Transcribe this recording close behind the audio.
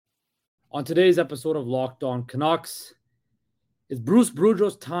On today's episode of Locked On Canucks, is Bruce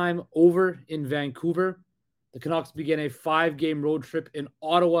Boudreau's time over in Vancouver? The Canucks begin a 5-game road trip in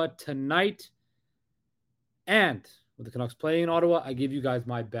Ottawa tonight. And with the Canucks playing in Ottawa, I give you guys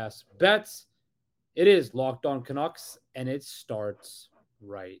my best bets. It is Locked On Canucks, and it starts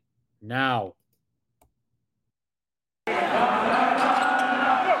right now.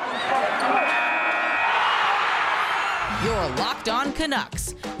 You're Locked On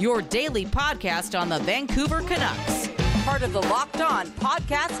Canucks, your daily podcast on the Vancouver Canucks. Part of the Locked On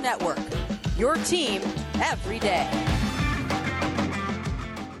Podcast Network, your team every day.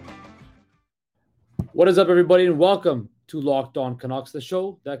 What is up, everybody, and welcome to Locked On Canucks, the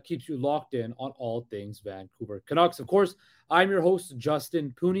show that keeps you locked in on all things Vancouver Canucks. Of course, I'm your host,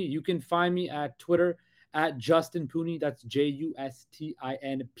 Justin Pooney. You can find me at Twitter at Justin Pooney. That's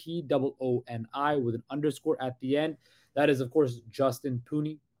JUSTINPOONI with an underscore at the end. That is, of course, Justin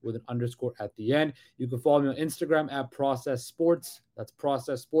Pooney with an underscore at the end. You can follow me on Instagram at Process Sports. That's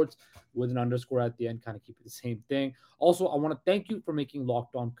Process Sports with an underscore at the end. Kind of keep it the same thing. Also, I want to thank you for making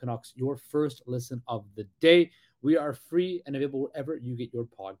Locked On Canucks your first listen of the day. We are free and available wherever you get your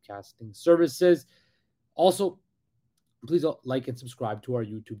podcasting services. Also, please like and subscribe to our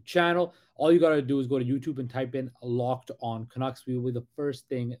YouTube channel. All you got to do is go to YouTube and type in Locked On Canucks. We will be the first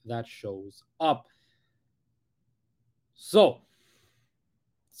thing that shows up. So,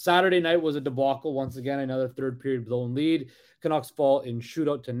 Saturday night was a debacle. Once again, another third period blown lead. Canucks fall in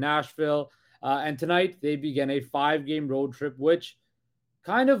shootout to Nashville. And tonight they begin a 5-game road trip, which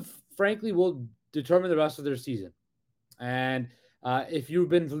kind of, frankly, will determine the rest of their season. And if you've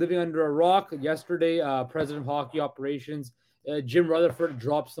been living under a rock, yesterday, President of Hockey Operations, Jim Rutherford,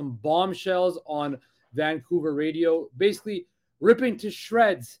 dropped some bombshells on Vancouver radio, basically ripping to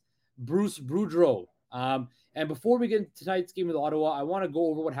shreds Bruce Boudreau. And before we get into tonight's game with Ottawa, I want to go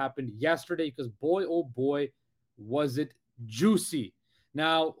over what happened yesterday because boy, oh boy, was it juicy.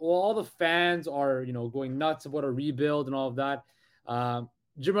 Now, while all the fans are, going nuts about a rebuild and all of that,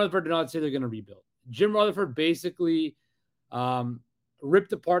 Jim Rutherford did not say they're going to rebuild. Jim Rutherford basically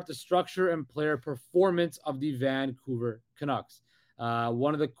ripped apart the structure and player performance of the Vancouver Canucks.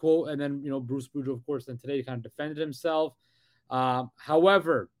 One of the quote, and then, Bruce Boudreau, of course, then today kind of defended himself.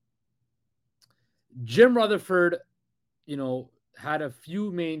 However, Jim Rutherford, had a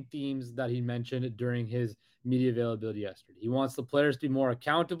few main themes that he mentioned during his media availability yesterday. He wants the players to be more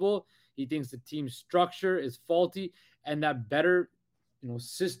accountable. He thinks the team structure is faulty and that better,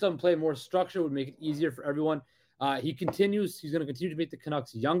 system play, more structure would make it easier for everyone. He's going to continue to make the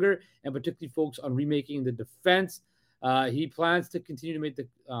Canucks younger and particularly focus on remaking the defense. He plans to continue to make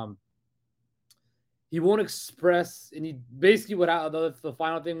he won't express, and he basically the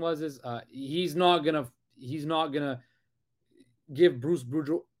final thing is he's not gonna give Bruce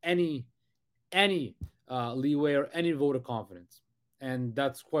Boudreau any leeway or any vote of confidence, and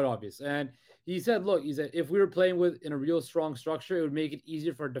that's quite obvious. And he said, if we were playing in a real strong structure, it would make it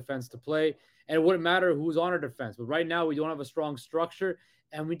easier for our defense to play, and it wouldn't matter who's on our defense. But right now, we don't have a strong structure,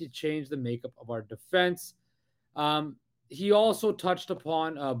 and we need to change the makeup of our defense. He also touched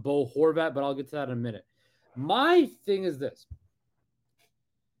upon Bo Horvat, but I'll get to that in a minute. My thing is this.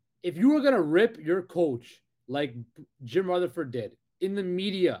 If you were going to rip your coach like Jim Rutherford did in the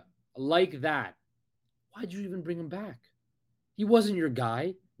media like that, why'd you even bring him back? He wasn't your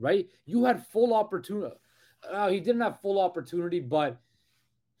guy, right? You had full opportunity. He didn't have full opportunity, but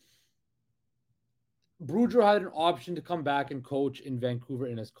Boudreau had an option to come back and coach in Vancouver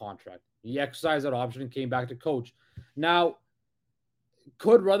in his contract. He exercised that option and came back to coach. Now,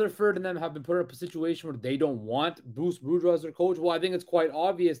 could Rutherford and them have been put in a situation where they don't want Bruce Boudreau as their coach? Well, I think it's quite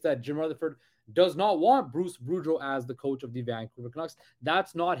obvious that Jim Rutherford does not want Bruce Boudreau as the coach of the Vancouver Canucks.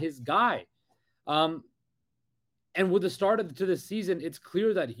 That's not his guy. And with the start to this season, it's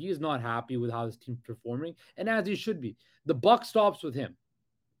clear that he is not happy with how his team's performing, and as he should be. The buck stops with him.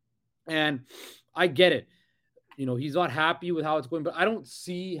 And I get it. He's not happy with how it's going, but I don't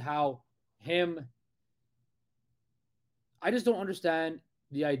see how I just don't understand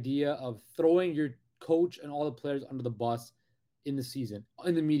the idea of throwing your coach and all the players under the bus in the season,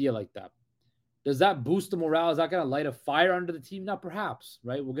 in the media like that. Does that boost the morale? Is that going to light a fire under the team? Not perhaps,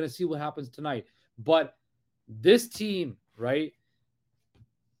 right? We're going to see what happens tonight. But this team, right,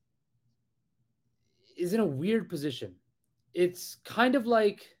 is in a weird position. It's kind of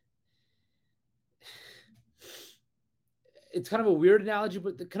like, it's kind of a weird analogy,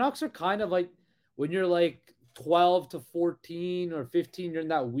 but the Canucks are kind of like when you're like 12 to 14 or 15, you're in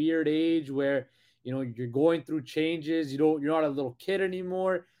that weird age where, you're going through changes. You're not a little kid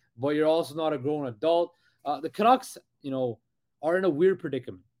anymore, but you're also not a grown adult. The Canucks, are in a weird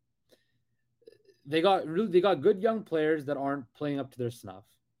predicament. they got good young players that aren't playing up to their snuff.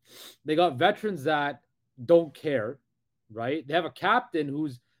 They got veterans that don't care, right? They have a captain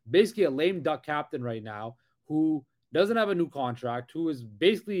who's basically a lame duck captain right now, who doesn't have a new contract, who is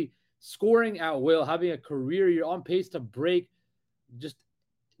basically scoring at will, having a career year, on pace to break, just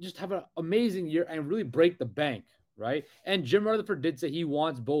have an amazing year and really break the bank, right? And Jim Rutherford did say he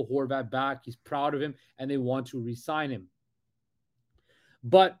wants Bo Horvat back. He's proud of him, and they want to re-sign him.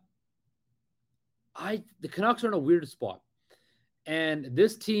 But the Canucks are in a weird spot. And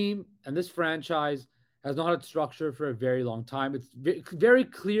this team and this franchise has not had structure for a very long time. It's very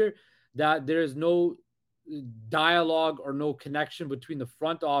clear that there is no dialogue or no connection between the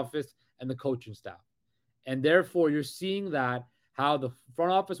front office and the coaching staff. And therefore, you're seeing that how the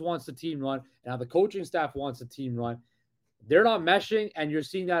front office wants the team run and how the coaching staff wants the team run. They're not meshing, and you're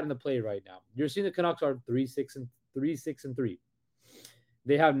seeing that in the play right now. You're seeing the Canucks are 3-6-3.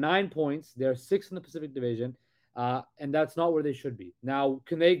 They have 9 points. They're 6th in the Pacific Division. And that's not where they should be. Now,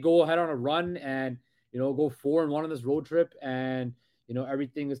 can they go ahead on a run and, go 4-1 on this road trip and,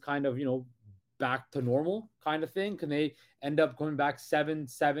 everything is kind of, back to normal kind of thing? Can they end up going back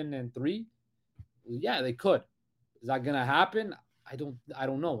 7-7-3? Yeah, they could. Is that going to happen? I don't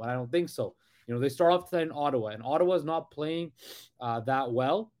know. I don't think so. They start off tonight in Ottawa, and Ottawa is not playing that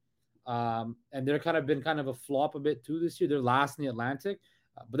well. And they're been a flop a bit too this year. They're last in the Atlantic,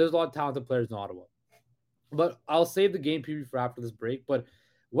 but there's a lot of talented players in Ottawa. But I'll save the game preview for after this break. But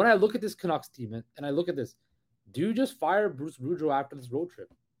when I look at this Canucks team and I look at this, do you just fire Bruce Boudreau after this road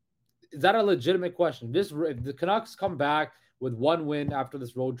trip? Is that a legitimate question? If the Canucks come back with 1 win after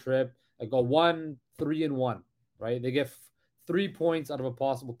this road trip, I go 1-3-1, right? They get 3 points out of a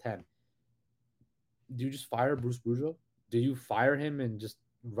possible 10. Do you just fire Bruce Boudreau? Do you fire him and just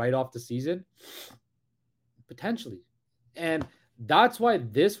write off the season? Potentially. And that's why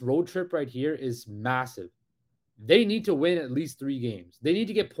this road trip right here is massive. They need to win at least 3 games. They need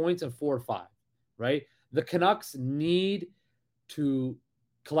to get points in 4 or 5, right? The Canucks need to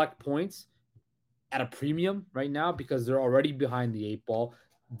collect points at a premium right now because they're already behind the 8 ball.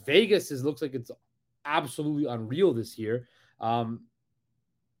 Vegas looks like it's absolutely unreal this year.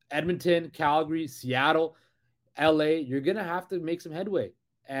 Edmonton, Calgary, Seattle, LA, you're going to have to make some headway.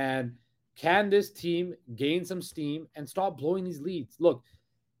 And can this team gain some steam and stop blowing these leads? Look,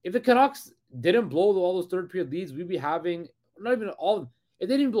 if the Canucks didn't blow all those third period leads, we'd be having not even all. If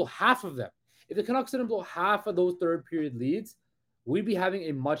they didn't blow half of them, if the Canucks didn't blow half of those third period leads, we'd be having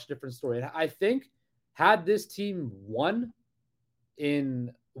a much different story. And I think had this team won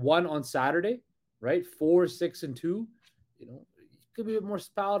on Saturday, right, 4-6-2, it could be a bit more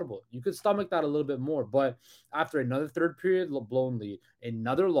palatable. You could stomach that a little bit more. But after another third period blown lead,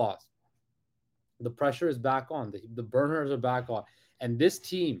 another loss, the pressure is back on. The burners are back on. And this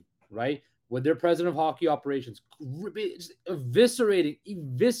team, right, with their president of hockey operations,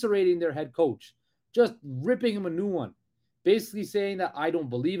 eviscerating their head coach, just ripping him a new one, basically saying that I don't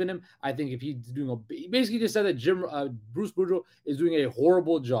believe in him. I think if he's he basically just said that Bruce Boudreau is doing a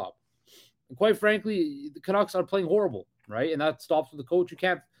horrible job. And quite frankly, the Canucks are playing horrible, right? And that stops with the coach. You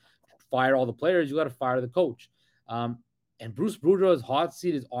can't fire all the players. You got to fire the coach. And Bruce Boudreau's hot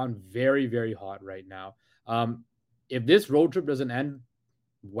seat is on very, very hot right now. If this road trip doesn't end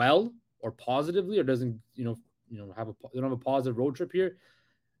well or positively, or doesn't, have a positive road trip here,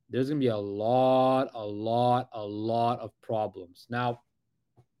 there's going to be a lot of problems. Now,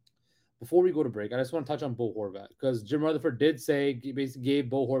 before we go to break, I just want to touch on Bo Horvat because Jim Rutherford did say, he basically gave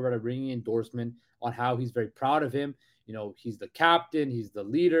Bo Horvat a ringing endorsement on how he's very proud of him. He's the captain, he's the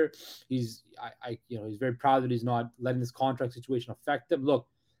leader. He's very proud that he's not letting this contract situation affect him. Look,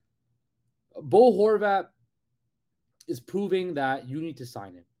 Bo Horvat is proving that you need to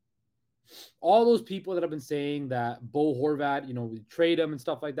sign him. All those people that have been saying that Bo Horvat, we trade him and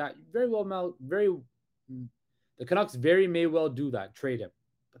stuff like that, the Canucks very may well do that, trade him.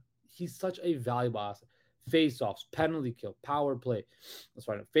 But he's such a valuable asset. Face-offs, penalty kill, power play. That's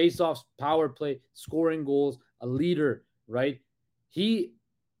right. Face-offs, power play, scoring goals, a leader, right? He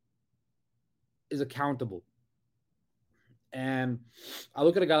is accountable. And I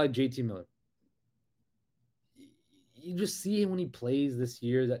look at a guy like JT Miller. You just see him when he plays this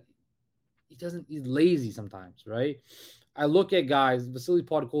year that he's lazy sometimes, right? I look at guys, Vasily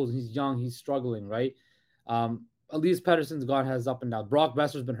Podkolzin, he's young, he's struggling, right? Elias Pettersson's gone, has up and down. Brock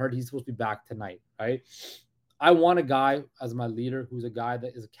Besser's been hurt. He's supposed to be back tonight, right? I want a guy as my leader who's a guy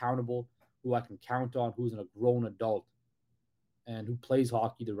that is accountable, who I can count on, who's a grown adult, and who plays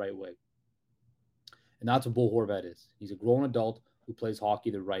hockey the right way. And that's what Bo Horvat is. He's a grown adult who plays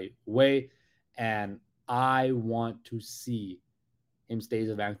hockey the right way. And I want to see him stay as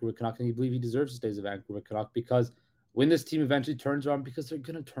a Vancouver Canuck, and he believes he deserves to stay as a Vancouver Canuck because when this team eventually turns around, because they're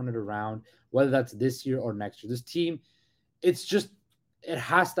going to turn it around, whether that's this year or next year. This team, it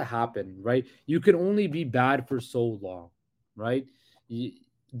has to happen, right? You can only be bad for so long, right?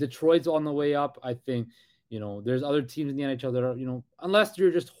 Detroit's on the way up. I think, there's other teams in the NHL that are, unless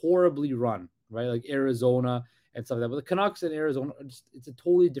you're just horribly run, right? Like Arizona and stuff like that. But the Canucks and Arizona, it's a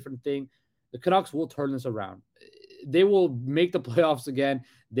totally different thing. The Canucks will turn this around. They will make the playoffs again.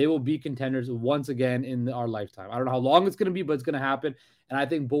 They will be contenders once again in our lifetime. I don't know how long it's going to be, but it's going to happen. And I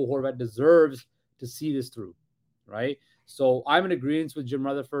think Bo Horvat deserves to see this through, right? So I'm in agreement with Jim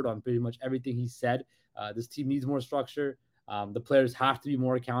Rutherford on pretty much everything he said. This team needs more structure. The players have to be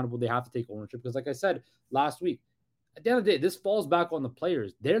more accountable. They have to take ownership because, like I said last week, at the end of the day, this falls back on the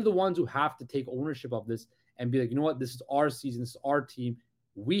players. They're the ones who have to take ownership of this and be like, you know what, this is our season, this is our team.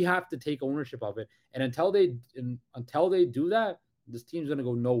 We have to take ownership of it. And until they do that, this team's going to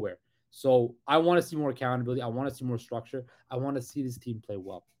go nowhere. So I want to see more accountability. I want to see more structure. I want to see this team play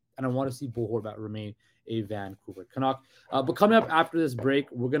well. And I want to see Bo Horvat remain a Vancouver Canuck. But coming up after this break,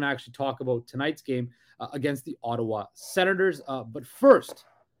 we're going to actually talk about tonight's game against the Ottawa Senators. But first,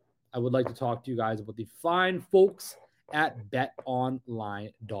 I would like to talk to you guys about the fine folks at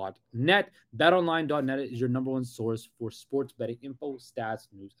betonline.net. Betonline.net is your number one source for sports betting info, stats,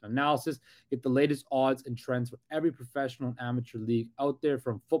 news, and analysis. Get the latest odds and trends for every professional and amateur league out there,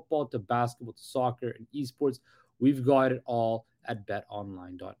 from football to basketball to soccer and esports. We've got it all at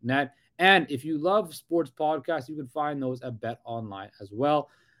betonline.net. And if you love sports podcasts, you can find those at BetOnline as well.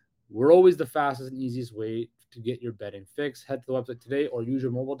 We're always the fastest and easiest way to get your betting fix. Head to the website today or use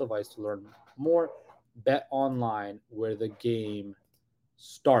your mobile device to learn more. Bet Online, where the game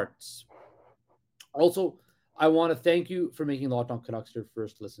starts. Also, I want to thank you for making Locked On Canucks your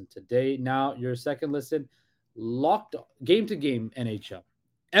first listen today. Now, your second listen, Locked On, game to game NHL.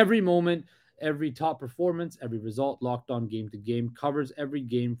 Every moment, every top performance, every result, Locked On Game to Game covers every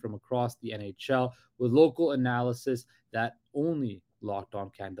game from across the NHL with local analysis that only Locked On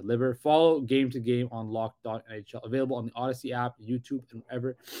can deliver. Follow Game to Game on Locked On NHL, available on the Odyssey app, YouTube, and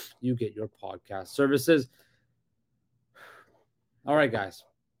wherever you get your podcast services. All right, guys,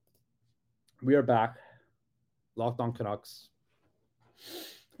 we are back. Locked On Canucks.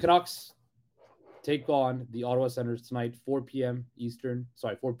 Canucks take on the Ottawa Senators tonight, 4 p.m.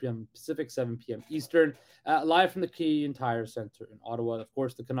 Pacific, 7 p.m. Eastern, live from the Canadian Tire Center in Ottawa. Of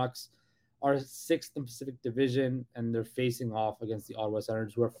course, the Canucks are 6th in Pacific Division, and they're facing off against the Ottawa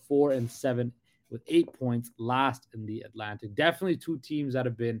Senators, who are 4-7 with 8 points, last in the Atlantic. Definitely two teams that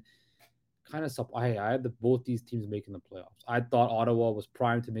have been kind of I had both these teams making the playoffs. I thought Ottawa was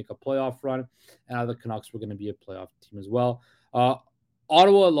primed to make a playoff run, and the Canucks were going to be a playoff team as well.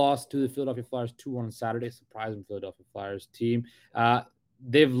 Ottawa lost to the Philadelphia Flyers 2-1 on Saturday, surprising Philadelphia Flyers team.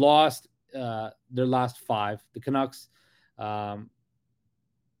 They've lost their last 5. The Canucks, of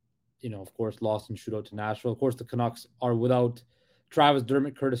course, lost in shootout to Nashville. Of course, the Canucks are without Travis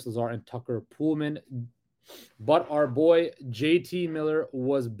Dermott, Curtis Lazar, and Tucker Poolman. But our boy JT Miller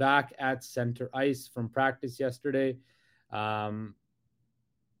was back at center ice from practice yesterday.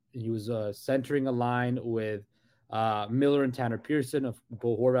 He was centering a line with Miller and Tanner Pearson.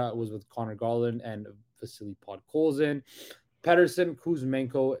 Bo Horvat was with Connor Garland and Vasily Podkolzin. Pettersson,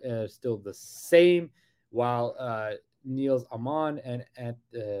 Kuzmenko still the same, while Niels Aman and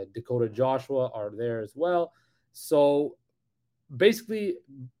Dakota Joshua are there as well. So basically,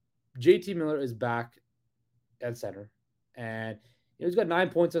 JT Miller is back at center, and he's got 9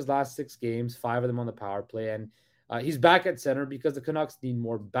 points in his last 6 games, 5 of them on the power play, and he's back at center because the Canucks need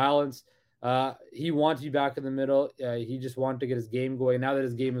more balance. He wanted to be back in the middle. He just wanted to get his game going. Now that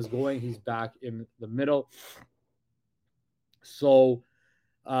his game is going, he's back in the middle. So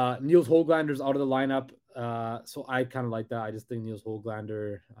Niels Höglander's out of the lineup. So I kind of like that. I just think Niels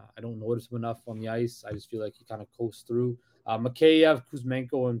Höglander, I don't notice him enough on the ice. I just feel like he kind of coasts through. Mikheyev,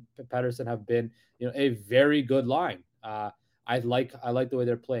 Kuzmenko, and Pettersson have been, a very good line. I like the way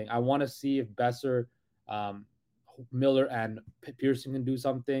they're playing. I want to see if Besser, Miller, and Pearson can do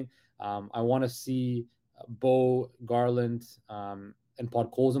something. I want to see Bo, Garland, and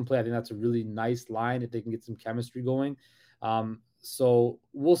Podkolzin play. I think that's a really nice line if they can get some chemistry going. So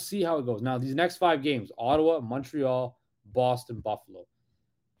we'll see how it goes. Now, these next 5 games, Ottawa, Montreal, Boston, Buffalo.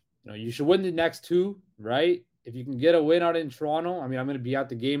 You should win the next 2, right? If you can get a win out in Toronto, I'm going to be at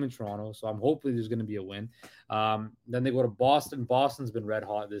the game in Toronto, so I'm hoping there's going to be a win. Then they go to Boston. Boston's been red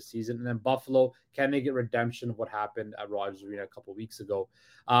hot this season. And then Buffalo, can they get redemption of what happened at Rogers Arena a couple weeks ago?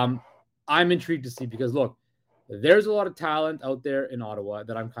 I'm intrigued to see because, look, there's a lot of talent out there in Ottawa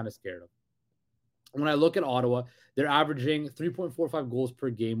that I'm kind of scared of. When I look at Ottawa, they're averaging 3.45 goals per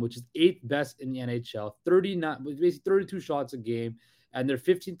game, which is 8th best in the NHL, 39, basically 32 shots a game, and they're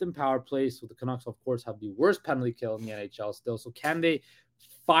 15th in power play. So the Canucks, of course, have the worst penalty kill in the NHL still. So can they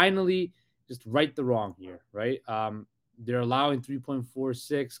finally just right the wrong here, right? They're allowing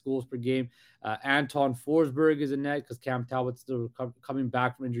 3.46 goals per game. Anton Forsberg is in net because Cam Talbot's still coming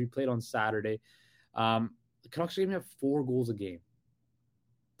back from injury, played on Saturday. The Canucks are going to have 4 goals a game.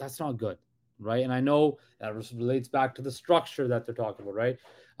 That's not good, right? And I know that relates back to the structure that they're talking about, right?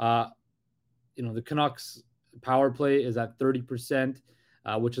 The Canucks power play is at 30%,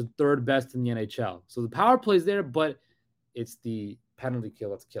 which is 3rd best in the NHL. So the power play is there, but it's the penalty kill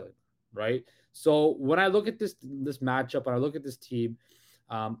that's killing, right? So when I look at this matchup and I look at this team,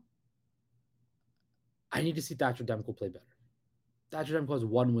 I need to see Thatcher Demko play better. Thatcher Demko has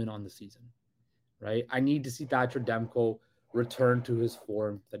 1 win on the season, right? I need to see Thatcher Demko return to his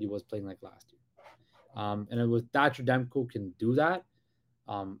form that he was playing like last year. And with Thatcher Demko can do that,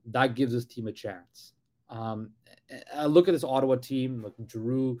 that gives this team a chance. I look at this Ottawa team, like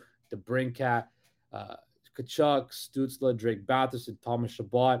Giroux, DeBrincat, Tkachuk, Stützle, Drake Batherson, Thomas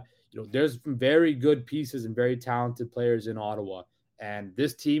Chabot. There's some very good pieces and very talented players in Ottawa, and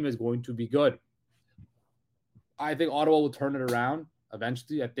this team is going to be good. I think Ottawa will turn it around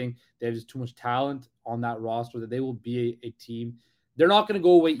eventually. I think they have just too much talent on that roster that they will be a team. They're not going to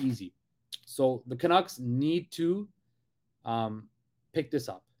go away easy. So the Canucks need to pick this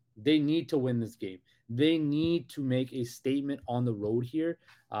up. They need to win this game. They need to make a statement on the road here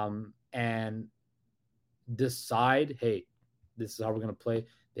and decide, hey, this is how we're going to play.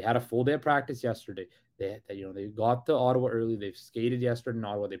 They had a full day of practice yesterday. They got to Ottawa early. They've skated yesterday in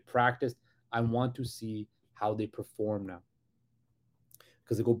Ottawa. They practiced. I want to see how they perform now,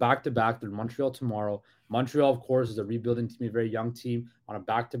 because they go back-to-back. They're in Montreal tomorrow. Montreal, of course, is a rebuilding team, a very young team on a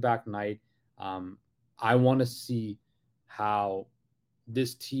back-to-back night. I want to see how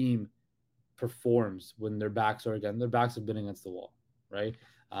this team performs when their backs have been against the wall, right?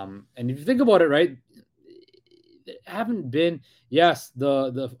 And if you think about it, right, haven't been, yes,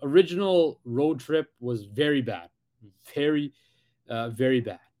 the original road trip was very bad, very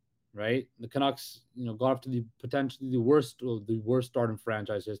bad, right? The Canucks, got up to the potentially the worst start in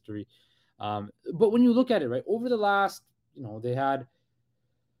franchise history. But when you look at it, right, over the last, they had,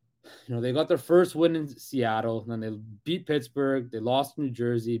 they got their first win in Seattle, and then they beat Pittsburgh, they lost New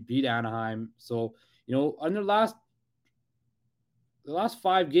Jersey, beat Anaheim. So, on the last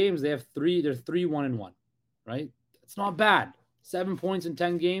 5 games, they're 3-1-1, right? That's not bad. 7 points in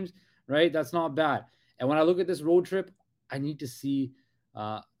 10 games, right? That's not bad. And when I look at this road trip, I need to see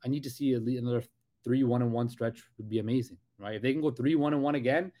at least another 3-1-1 stretch would be amazing, right? If they can go 3-1-1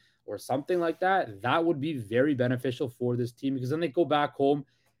 again or something like that, that would be very beneficial for this team, because then they go back home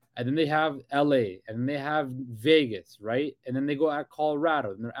and then they have LA and then they have Vegas, right? And then they go at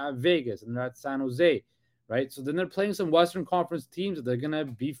Colorado and they're at Vegas and they're at San Jose, right? So then they're playing some Western Conference teams that they're going to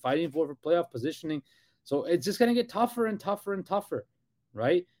be fighting for playoff positioning. So it's just going to get tougher and tougher and tougher,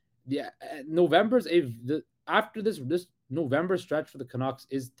 right? Yeah, after this November stretch for the Canucks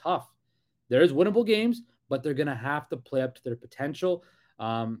is tough. There's winnable games, but they're going to have to play up to their potential.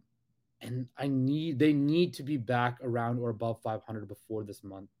 And they need to be back around or above 500 before the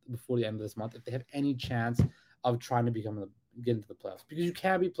end of this month, if they have any chance of trying to get into the playoffs, because you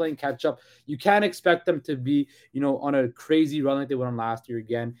can't be playing catch up. You can't expect them to be, on a crazy run like they went on last year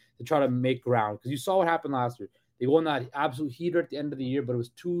again to try to make ground, because you saw what happened last year. They won that absolute heater at the end of the year, but it was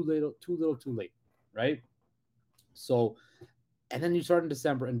too late, right? So, and then you start in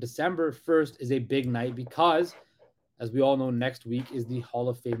December, and December 1st is a big night because, as we all know, next week is the Hall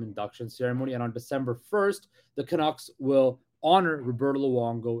of Fame induction ceremony. And on December 1st, the Canucks will honor Roberto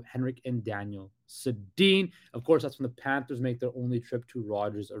Luongo, Henrik, and Daniel Sedin. Of course, that's when the Panthers make their only trip to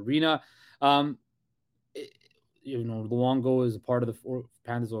Rogers Arena. Luongo is a part of the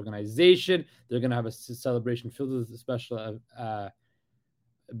Panthers organization. They're going to have a celebration filled with special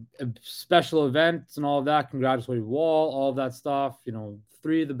events and all of that. Congratulatory wall, all of that stuff.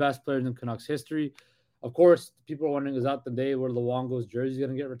 3 of the best players in Canucks history. Of course, people are wondering, is that the day where Luongo's jersey is going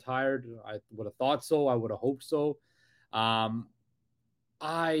to get retired? I would have thought so. I would have hoped so. I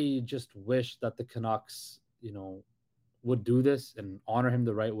just wish that the Canucks, would do this and honor him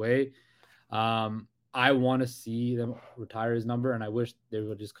the right way. I want to see them retire his number, and I wish they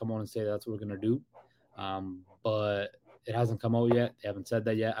would just come on and say that's what we're going to do. But it hasn't come out yet. They haven't said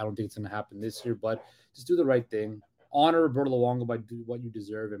that yet. I don't think it's going to happen this year, but just do the right thing. Honor Roberto Luongo by doing what you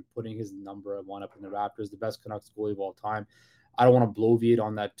deserve and putting his number 1 up in the Raptors, the best Canucks goalie of all time. I don't want to bloviate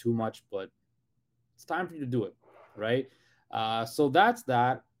on that too much, but it's time for you to do it, right? So that's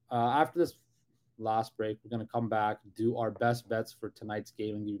that. After this last break. We're going to come back, do our best bets for tonight's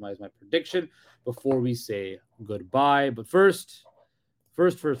game, and give you guys my prediction before we say goodbye. But first,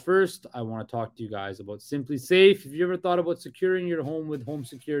 I want to talk to you guys about Simply Safe. If you ever thought about securing your home with home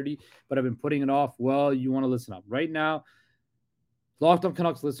security, but have been putting it off, well, you want to listen up. Right now, Locked On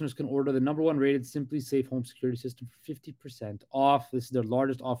Canucks listeners can order the #1 rated Simply Safe home security system for 50% off. This is their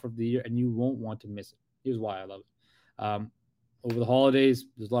largest offer of the year, and you won't want to miss it. Here's why I love it. Over the holidays,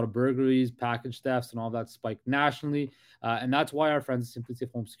 there's a lot of burglaries, package thefts, and all that spiked nationally. And that's why our friends at Simply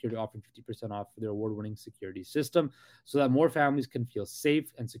Safe Home Security offering 50% off for their award-winning security system so that more families can feel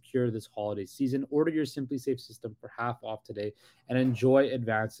safe and secure this holiday season. Order your Simply Safe system for half off today and enjoy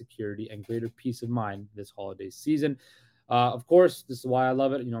advanced security and greater peace of mind this holiday season. Of course, this is why I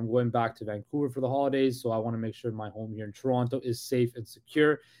love it. I'm going back to Vancouver for the holidays, so I want to make sure my home here in Toronto is safe and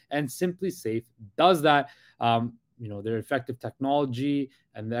secure. And Simply Safe does that. Their effective technology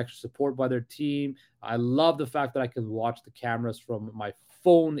and the extra support by their team. I love the fact that I can watch the cameras from my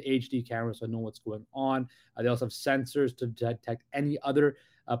phone, the HD camera, so I know what's going on. They also have sensors to detect any other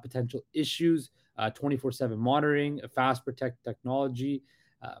potential issues, 24/7 monitoring, a fast protect technology.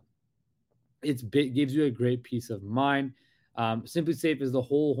 Gives you a great peace of mind. Simply Safe is the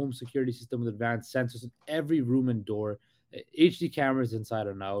whole home security system with advanced sensors in every room and door, HD cameras inside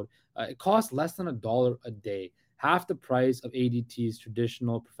and out. It costs less than $1 a day, half the price of ADT's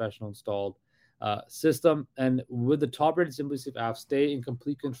traditional professional installed system. And with the top-rated Simply Safe app, stay in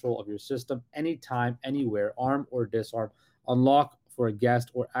complete control of your system anytime, anywhere, arm or disarm, unlock for a guest,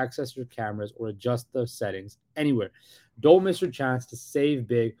 or access your cameras or adjust the settings anywhere. Don't miss your chance to save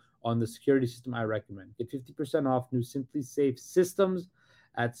big on the security system I recommend. Get 50% off new Simply Safe systems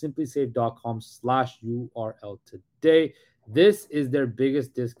at simplysafe.com/URL today. This is their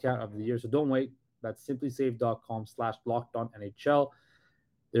biggest discount of the year, so don't wait. That's simplysafe.com/LockedOnNHL.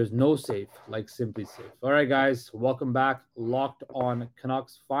 There's no safe like Simply Safe. All right, guys, welcome back. Locked On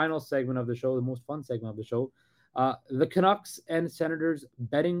Canucks, final segment of the show, the most fun segment of the show. The Canucks and Senators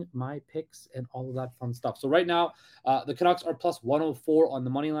betting my picks and all of that fun stuff. So right now, the Canucks are plus 104 on the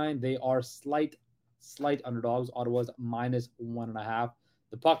money line. They are slight underdogs. Ottawa's -1.5.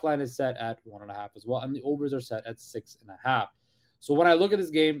 The puck line is set at 1.5 as well, and the overs are set at 6.5. So when I look at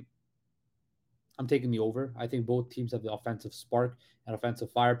this game, I'm taking the over. I think both teams have the offensive spark and offensive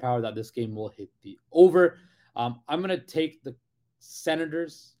firepower that this game will hit the over. I'm going to take the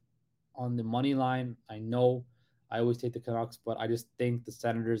Senators on the money line. I know I always take the Canucks, but I just think the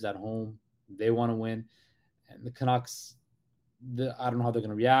Senators at home, they want to win. And the Canucks, I don't know how they're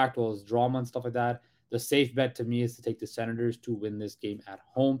going to react. Well, there's drama and stuff like that. The safe bet to me is to take the Senators to win this game at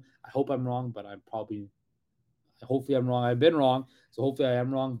home. I hope I'm wrong, but hopefully I'm wrong. I've been wrong, so hopefully I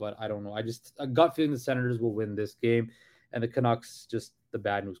am wrong, but I don't know. A gut feeling the Senators will win this game, and the Canucks, just the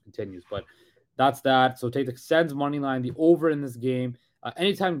bad news continues. But that's that. So take the Sens money line, the over in this game.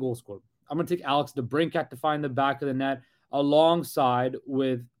 Anytime goal scored. I'm going to take Alex DeBrincat to find the back of the net alongside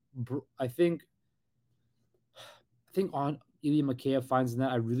with, I think on Ilya Mikheyev finds the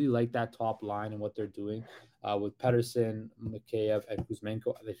net. I really like that top line and what they're doing with Pettersson, Mikheyev, and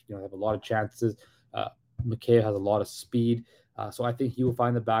Kuzmenko. They have a lot of chances. Mikheyev has a lot of speed, so I think he will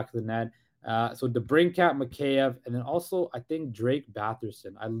find the back of the net. So DeBrincat, Mikheyev, and then also I think Drake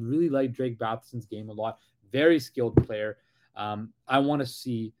Batherson. I really like Drake Batherson's game a lot. Very skilled player. I want to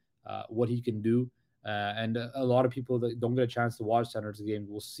see what he can do. And a lot of people that don't get a chance to watch Senators game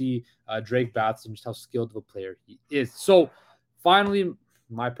will see Drake Batherson, just how skilled of a player he is. So finally,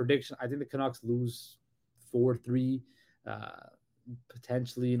 my prediction, I think the Canucks lose 4-3,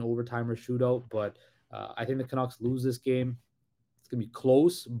 potentially an overtime or shootout. But I think the Canucks lose this game. It's going to be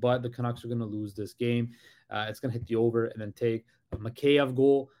close, but the Canucks are going to lose this game. It's going to hit the over and then take a Mikheyev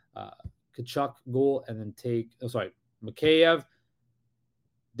goal, Tkachuk goal, and then Mikheyev,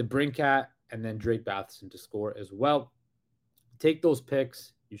 DeBrincat, and then Drake Batherson to score as well. Take those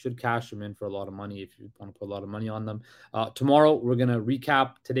picks. You should cash them in for a lot of money if you want to put a lot of money on them. Tomorrow, we're going to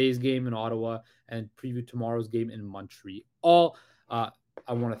recap today's game in Ottawa and preview tomorrow's game in Montreal.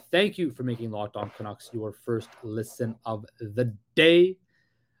 I want to thank you for making Locked On Canucks your first listen of the day.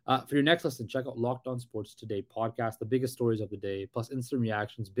 For your next listen, check out Locked On Sports Today podcast, the biggest stories of the day, plus instant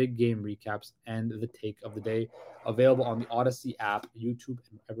reactions, big game recaps, and the take of the day. Available on the Odyssey app, YouTube,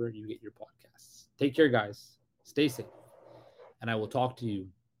 and wherever you get your podcasts. Take care, guys. Stay safe. And I will talk to you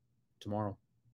tomorrow.